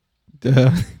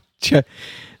Check.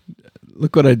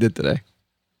 Look what I did today.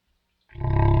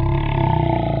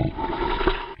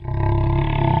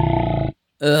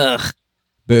 Ugh.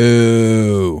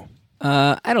 Boo.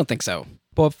 I don't think so.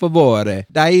 Por favore,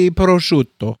 dai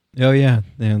prosciutto. Oh, yeah.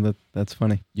 That's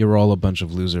funny. You're all a bunch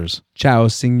of losers. Ciao,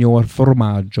 signor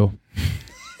formaggio.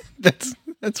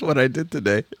 That's what I did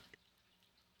today.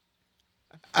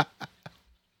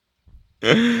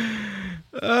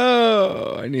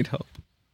 Oh, I need help.